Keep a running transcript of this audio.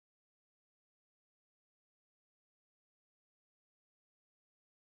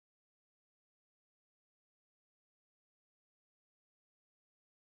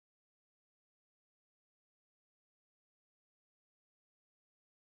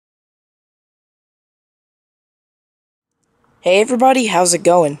Hey everybody, how's it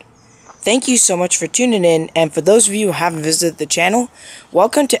going? Thank you so much for tuning in, and for those of you who haven't visited the channel,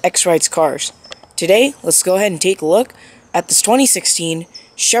 welcome to X Rides Cars. Today, let's go ahead and take a look at this 2016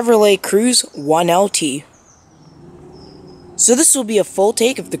 Chevrolet Cruze 1 LT. So this will be a full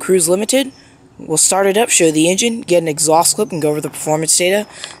take of the Cruze Limited. We'll start it up, show the engine, get an exhaust clip, and go over the performance data,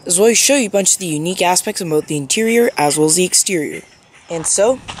 as well as show you a bunch of the unique aspects of both the interior as well as the exterior. And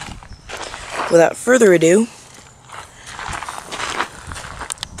so, without further ado,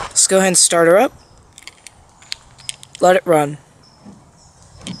 let's go ahead and start her up. Let it run.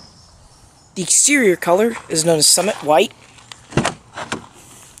 The exterior color is known as Summit White,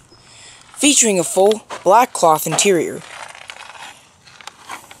 featuring a full black cloth interior.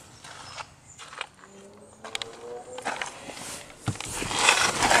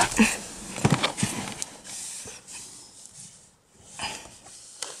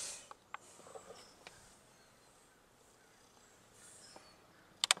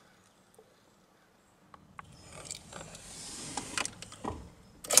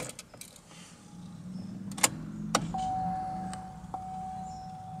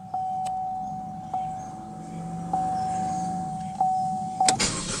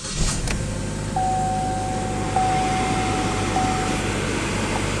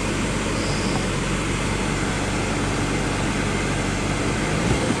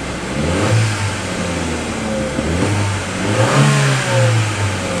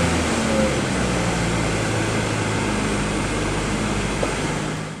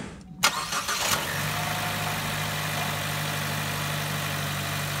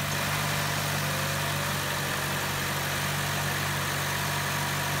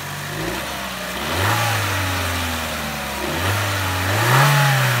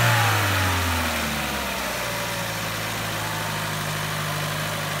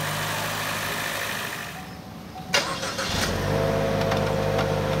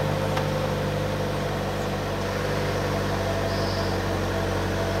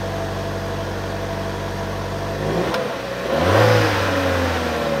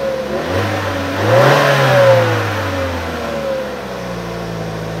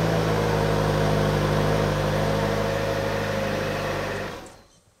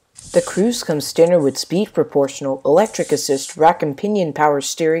 The Cruze comes standard with speed proportional, electric assist, rack and pinion power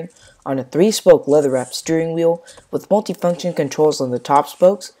steering on a 3-spoke leather-wrapped steering wheel with multifunction controls on the top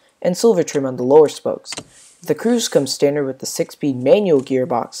spokes and silver trim on the lower spokes. The Cruze comes standard with the 6-speed manual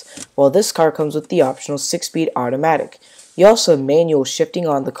gearbox, while this car comes with the optional 6-speed automatic. You also have manual shifting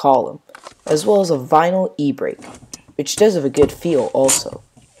on the column, as well as a vinyl e-brake, which does have a good feel also.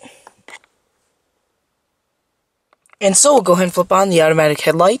 And so we'll go ahead and flip on the automatic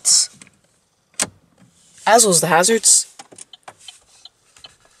headlights, as well as the hazards.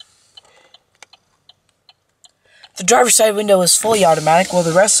 The driver's side window is fully automatic, while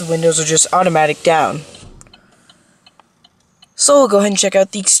the rest of the windows are just automatic down. So we'll go ahead and check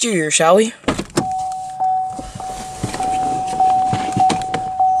out the exterior, shall we?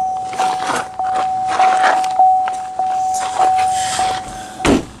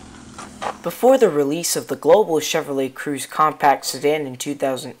 Before the release of the global Chevrolet Cruze compact sedan in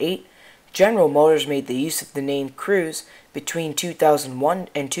 2008, General Motors made the use of the name Cruze between 2001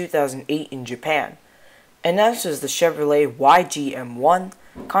 and 2008 in Japan. Announced as the Chevrolet YGM1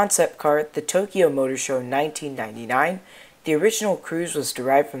 concept car at the Tokyo Motor Show in 1999, the original Cruze was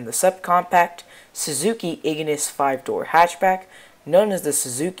derived from the subcompact Suzuki Ignis 5-door hatchback known as the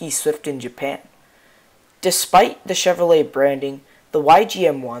Suzuki Swift in Japan. Despite the Chevrolet branding, the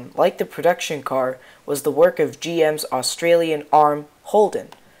YGM1, like the production car, was the work of GM's Australian arm, Holden.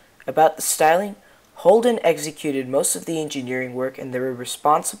 About the styling, Holden executed most of the engineering work and they were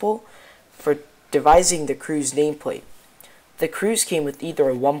responsible for devising the Cruze nameplate. The Cruze came with either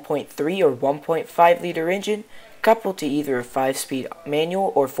a 1.3 or 1.5 liter engine, coupled to either a 5-speed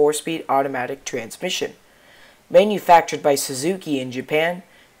manual or 4-speed automatic transmission. Manufactured by Suzuki in Japan,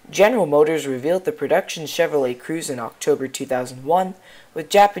 General Motors revealed the production Chevrolet Cruze in October 2001, with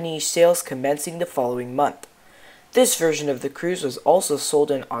Japanese sales commencing the following month. This version of the Cruze was also sold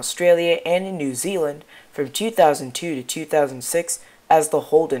in Australia and in New Zealand from 2002 to 2006 as the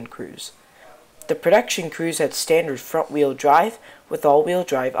Holden Cruze. The production Cruze had standard front-wheel drive with all-wheel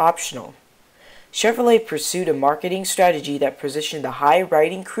drive optional. Chevrolet pursued a marketing strategy that positioned the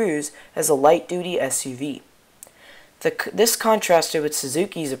high-riding Cruze as a light-duty SUV. This contrasted with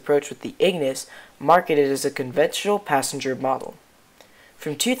Suzuki's approach with the Ignis, marketed as a conventional passenger model.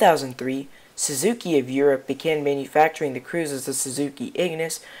 From 2003, Suzuki of Europe began manufacturing the Cruze as the Suzuki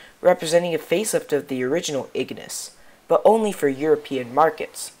Ignis, representing a facelift of the original Ignis, but only for European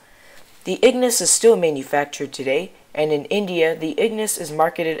markets. The Ignis is still manufactured today and in India, the Ignis is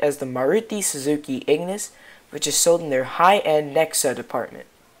marketed as the Maruti Suzuki Ignis, which is sold in their high-end Nexa department.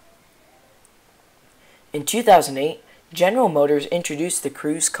 In 2008, General Motors introduced the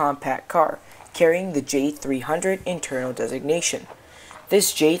Cruze compact car, carrying the J300 internal designation.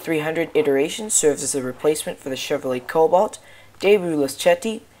 This J300 iteration serves as a replacement for the Chevrolet Cobalt, Daewoo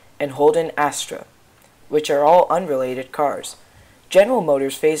Lacetti, and Holden Astra, which are all unrelated cars. General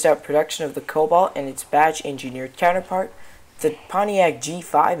Motors phased out production of the Cobalt and its badge-engineered counterpart, the Pontiac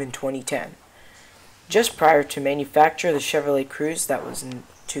G5, in 2010, just prior to manufacture the Chevrolet Cruze that was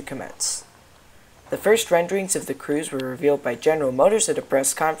to commence. The first renderings of the Cruze were revealed by General Motors at a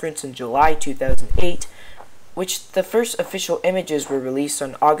press conference in July 2008, which the first official images were released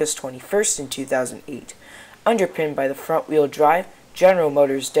on August 21st in 2008, underpinned by the front-wheel drive General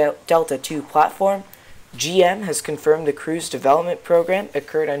Motors Delta II platform. GM has confirmed the Cruze development program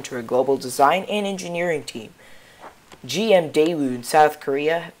occurred under a global design and engineering team. GM Daewoo in South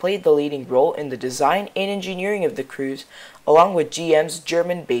Korea played the leading role in the design and engineering of the Cruze, along with GM's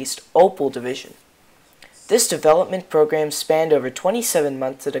German-based Opel division. This development program spanned over 27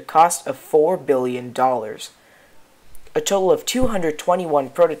 months at a cost of $4 billion. A total of 221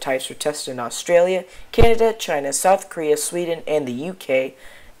 prototypes were tested in Australia, Canada, China, South Korea, Sweden, and the UK,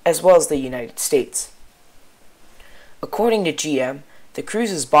 as well as the United States. According to GM, the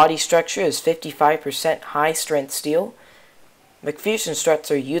Cruze's body structure is 55% high-strength steel. McPherson struts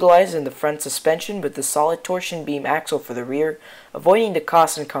are utilized in the front suspension with the solid torsion beam axle for the rear, avoiding the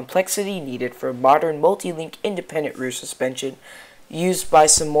cost and complexity needed for a modern multi-link independent rear suspension used by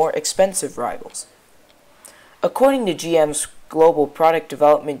some more expensive rivals. According to GM's Global Product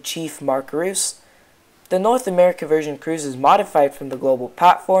Development Chief Mark Roos, the North America version Cruze is modified from the global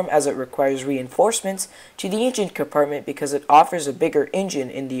platform as it requires reinforcements to the engine compartment because it offers a bigger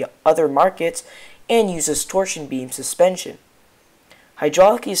engine in the other markets and uses torsion beam suspension.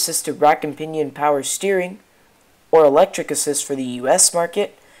 Hydraulically assisted rack and pinion power steering, or electric assist for the US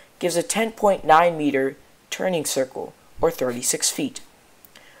market, gives a 10.9 meter turning circle, or 36 feet.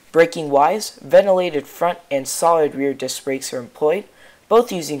 Braking-wise, ventilated front and solid rear disc brakes are employed,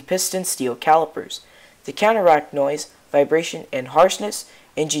 both using piston steel calipers. To counteract noise, vibration, and harshness,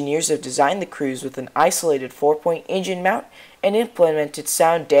 engineers have designed the Cruze with an isolated 4-point engine mount and implemented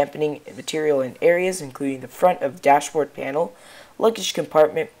sound dampening material in areas including the front of dashboard panel, luggage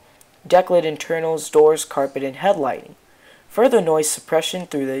compartment, deck lid internals, doors, carpet, and headlighting. Further noise suppression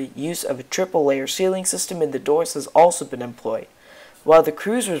through the use of a triple-layer sealing system in the doors has also been employed. While the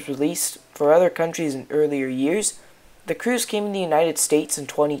Cruze was released for other countries in earlier years, the Cruze came in the United States in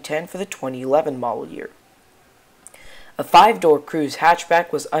 2010 for the 2011 model year. A 5-door Cruze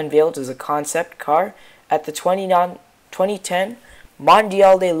hatchback was unveiled as a concept car at the 2010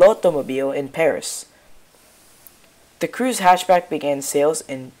 Mondial de l'Automobile in Paris. The Cruze hatchback began sales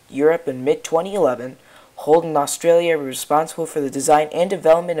in Europe in mid-2011. Holden Australia was responsible for the design and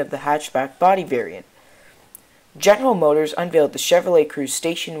development of the hatchback body variant. General Motors unveiled the Chevrolet Cruze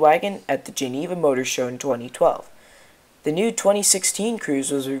station wagon at the Geneva Motor Show in 2012. The new 2016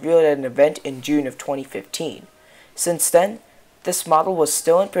 Cruze was revealed at an event in June of 2015. Since then, this model was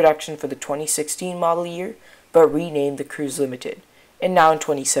still in production for the 2016 model year, but renamed the Cruze Limited, and now in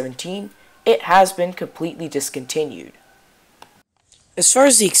 2017, it has been completely discontinued. As far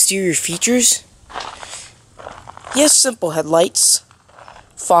as the exterior features, he has simple headlights,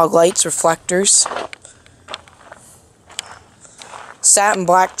 fog lights, reflectors, satin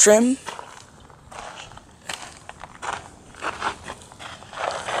black trim,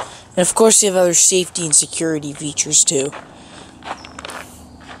 and of course you have other safety and security features too.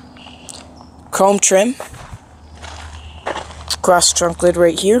 Chrome trim, cross trunk lid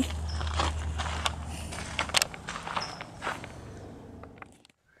right here.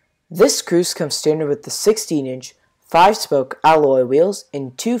 This Cruze comes standard with the 16-inch 5-spoke alloy wheels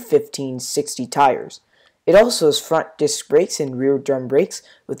and two 1560 tires. It also has front disc brakes and rear drum brakes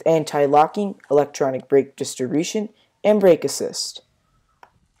with anti-locking, electronic brake distribution, and brake assist.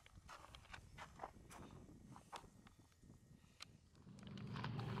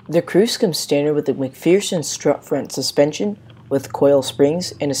 The Cruze comes standard with a McPherson strut front suspension with coil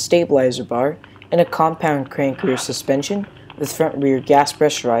springs and a stabilizer bar, and a compound crank rear suspension with front rear gas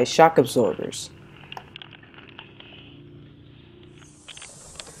pressurized shock absorbers.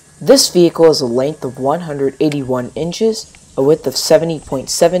 This vehicle has a length of 181 inches, a width of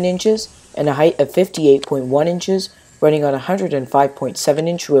 70.7 inches, and a height of 58.1 inches, running on a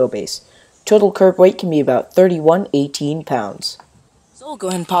 105.7-inch wheelbase. Total curb weight can be about 18 pounds. So we'll go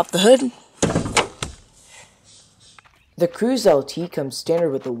ahead and pop the hood. The Cruze LT comes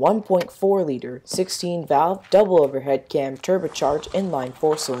standard with a 1.4-liter, 16-valve, double overhead cam turbocharged inline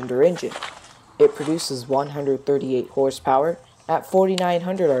 4-cylinder engine. It produces 138 horsepower at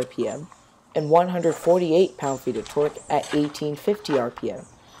 4,900 RPM and 148 pound-feet of torque at 1850 RPM.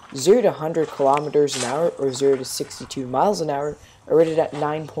 0 to 100 kilometers an hour or 0 to 62 miles an hour are rated at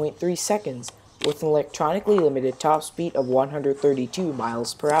 9.3 seconds with an electronically limited top speed of 132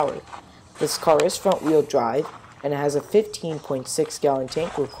 miles per hour. This car is front-wheel drive and it has a 15.6 gallon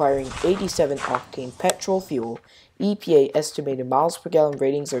tank requiring 87 octane petrol fuel. EPA estimated miles per gallon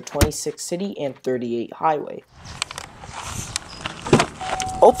ratings are 26 city and 38 highway.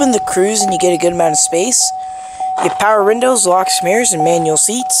 Open the Cruze and you get a good amount of space. You have power windows, locks, mirrors, and manual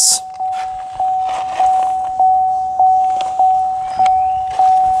seats.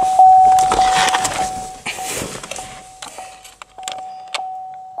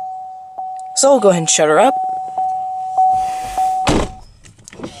 So we'll go ahead and shut her up.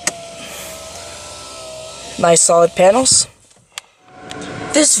 Nice solid panels.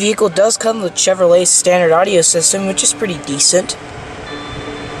 This vehicle does come with Chevrolet's standard audio system, which is pretty decent.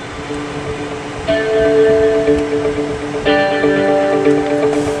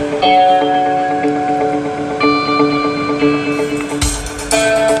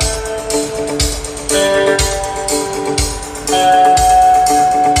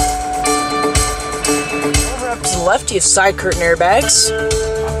 Over up to the left, you have side curtain airbags,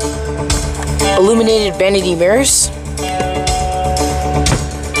 illuminated vanity mirrors,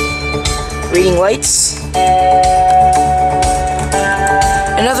 reading lights,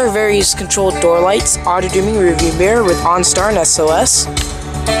 and other various controlled door lights, auto-dimming rearview mirror with OnStar and SOS.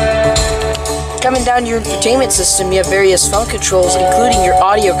 Coming down to your entertainment system, you have various phone controls, including your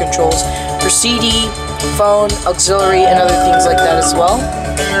audio controls for CD, phone, auxiliary, and other things like that as well.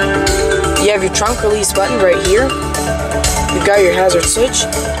 You have your trunk release button right here. You've got your hazard switch.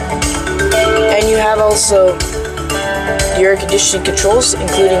 And you have also your air conditioning controls,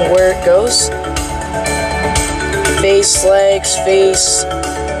 including where it goes, face, legs, face,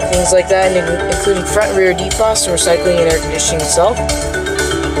 things like that, and including front and rear defrost and recycling and air conditioning itself.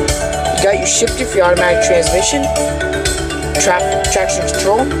 You got your shifter for your automatic transmission, traction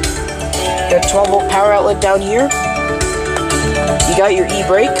control. You got a 12-volt power outlet down here. You got your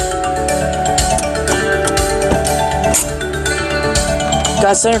e-brake.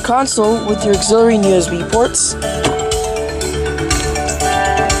 Got center console with your auxiliary and USB ports.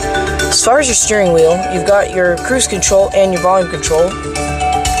 As far as your steering wheel, you've got your cruise control and your volume control.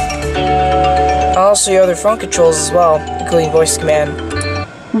 And also your other phone controls as well, including voice command.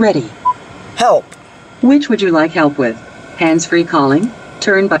 Ready. Help. Which would you like help with? Hands-free calling?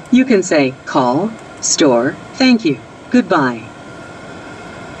 Turn by. You can say call, store, thank you, goodbye.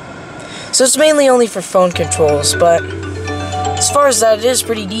 So it's mainly only for phone controls, but as far as that, it is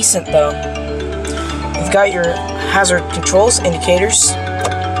pretty decent though. You've got your hazard controls, indicators.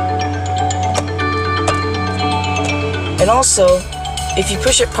 And also, if you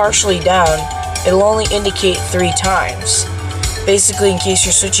push it partially down, it'll only indicate 3 times. Basically, in case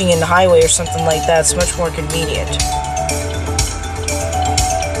you're switching in the highway or something like that, it's much more convenient.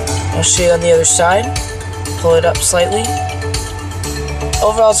 I'll show you on the other side. Pull it up slightly.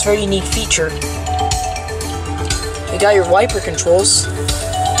 Overall, it's a very unique feature. You got your wiper controls,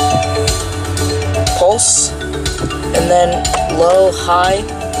 pulse, and then low, high,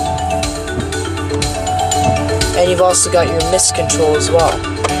 and you've also got your mist control as well.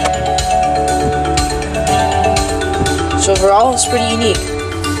 So overall, it's pretty unique.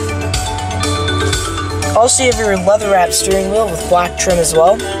 Also, you have your leather-wrapped steering wheel with black trim as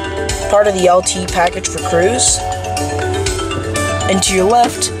well, part of the LT package for Cruze. And to your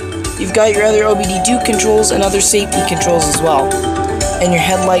left, you've got your other OBD2 controls and other safety controls as well, and your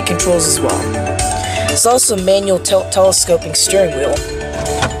headlight controls as well. It's also a manual telescoping steering wheel.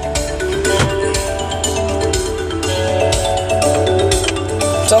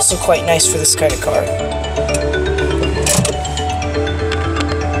 It's also quite nice for this kind of car.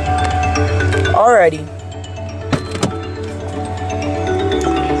 Alrighty.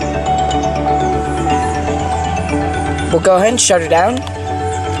 We'll go ahead and shut her down.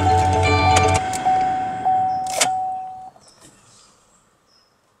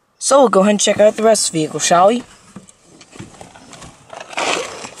 So we'll go ahead and check out the rest of the vehicle, shall we?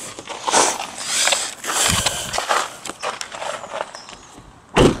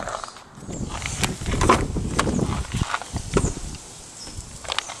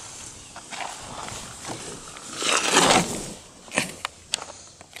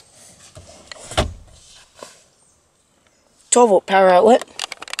 Volt power outlet,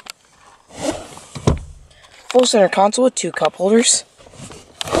 Full center console with 2 cup holders.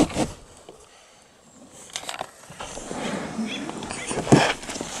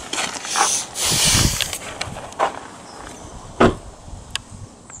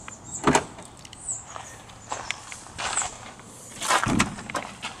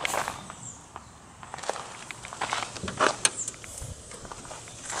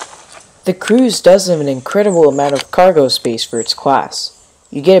 The Cruze does have an incredible amount of cargo space for its class.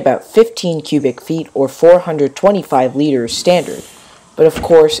 You get about 15 cubic feet or 425 liters standard, but of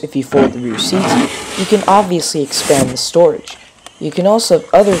course if you fold the rear seats, you can obviously expand the storage. You can also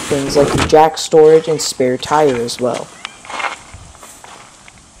have other things like a jack storage and spare tire as well.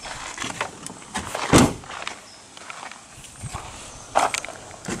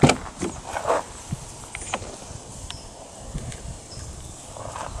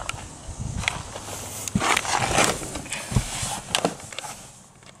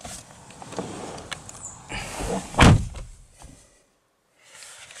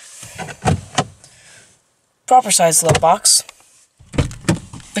 Proper size glove box.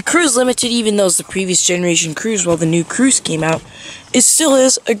 The Cruze Limited, even though it's the previous generation Cruze while the new Cruze came out, it still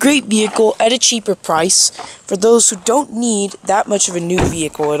is a great vehicle at a cheaper price for those who don't need that much of a new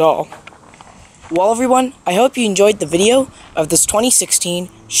vehicle at all. Well everyone, I hope you enjoyed the video of this 2016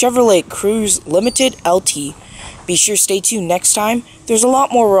 Chevrolet Cruze Limited LT. Be sure to stay tuned next time. There's a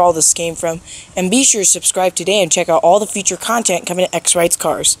lot more where all this came from, and be sure to subscribe today and check out all the future content coming to X Rides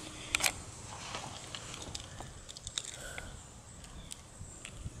Cars.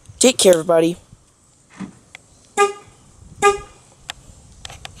 Take care, everybody.